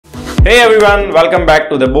Hey everyone, welcome back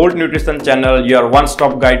to the Bolt Nutrition channel, your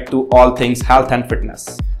one-stop guide to all things health and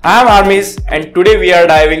fitness. I am Armis and today we are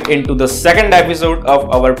diving into the second episode of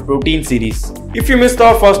our protein series. If you missed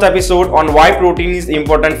our first episode on why protein is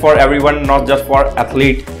important for everyone, not just for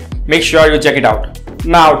athletes, make sure you check it out.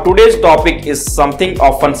 Now today's topic is something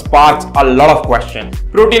often sparks a lot of questions.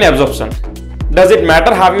 Protein absorption. Does it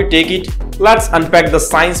matter how you take it? Let's unpack the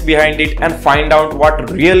science behind it and find out what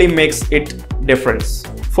really makes it difference.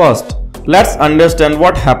 First, let's understand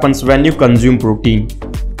what happens when you consume protein.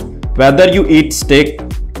 Whether you eat steak,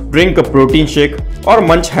 drink a protein shake, or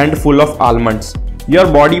munch handful of almonds, your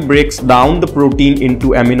body breaks down the protein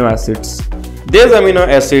into amino acids. These amino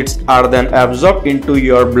acids are then absorbed into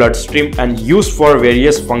your bloodstream and used for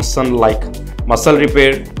various functions like muscle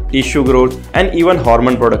repair, tissue growth, and even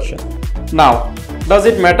hormone production. Now, does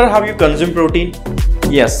it matter how you consume protein?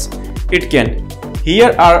 Yes, it can.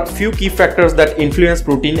 Here are a few key factors that influence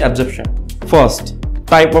protein absorption. First,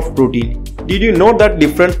 type of protein. Did you know that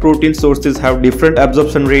different protein sources have different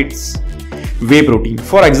absorption rates? Whey protein,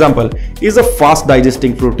 for example, is a fast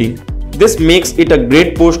digesting protein. This makes it a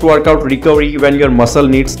great post-workout recovery when your muscle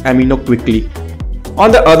needs amino quickly.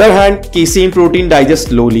 On the other hand, casein protein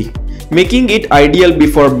digests slowly, making it ideal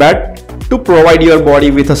before bed to provide your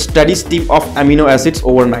body with a steady stream of amino acids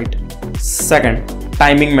overnight. Second,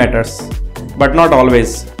 timing matters, but not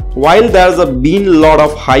always. While there's been a lot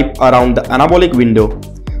of hype around the anabolic window,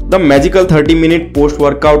 the magical 30-minute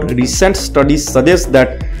post-workout, recent studies suggest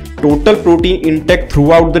that total protein intake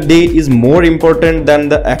throughout the day is more important than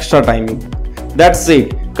the extra timing. That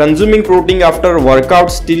said, consuming protein after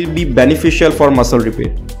workout still be beneficial for muscle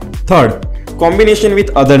repair. Third, combination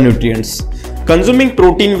with other nutrients. Consuming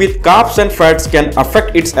protein with carbs and fats can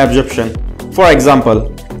affect its absorption. For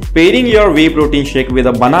example, pairing your whey protein shake with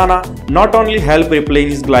a banana not only help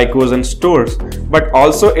replenish glycogen stores but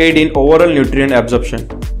also aid in overall nutrient absorption.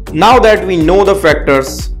 Now that we know the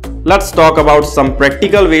factors, let's talk about some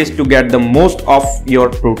practical ways to get the most of your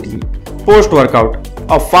protein. Post-workout.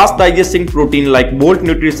 A fast digesting protein like Bolt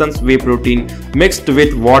Nutrition's whey protein mixed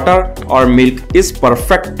with water or milk is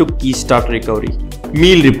perfect to kickstart recovery.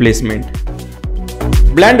 Meal replacement.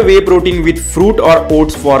 Blend whey protein with fruit or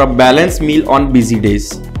oats for a balanced meal on busy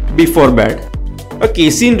days. Before bed. A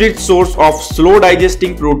casein-rich source of slow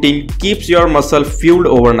digesting protein keeps your muscle fueled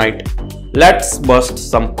overnight. Let's bust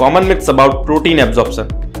some common myths about protein absorption.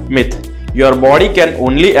 Myth: your body can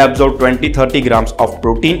only absorb 20-30 grams of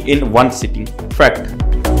protein in one sitting. Fact: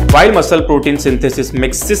 while muscle protein synthesis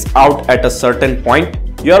maxes out at a certain point,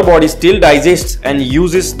 your body still digests and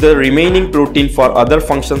uses the remaining protein for other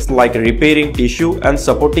functions like repairing tissue and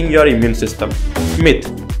supporting your immune system. Myth: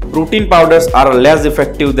 protein powders are less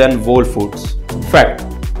effective than whole foods. Fact: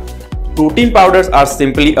 protein powders are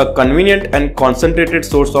simply a convenient and concentrated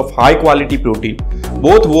source of high quality protein.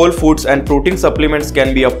 Both whole foods and protein supplements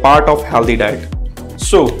can be a part of healthy diet.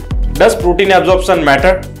 So, does protein absorption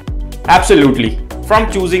matter? Absolutely.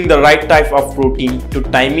 From choosing the right type of protein to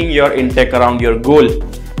timing your intake around your goal,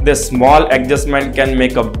 this small adjustment can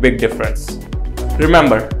make a big difference.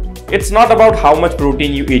 Remember, it's not about how much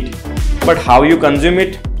protein you eat, but how you consume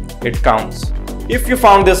it. It counts. If you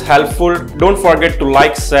found this helpful, don't forget to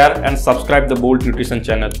like, share and subscribe the Bolt Nutrition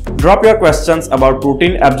channel. Drop your questions about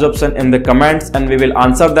protein absorption in the comments and we will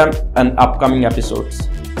answer them in upcoming episodes.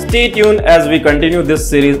 Stay tuned as we continue this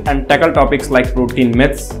series and tackle topics like protein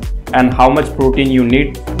myths and how much protein you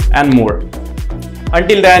need and more.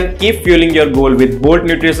 Until then, keep fueling your goal with Bolt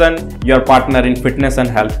Nutrition, your partner in fitness and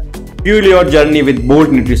health. Fuel your journey with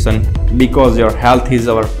Bolt Nutrition because your health is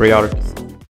our priority.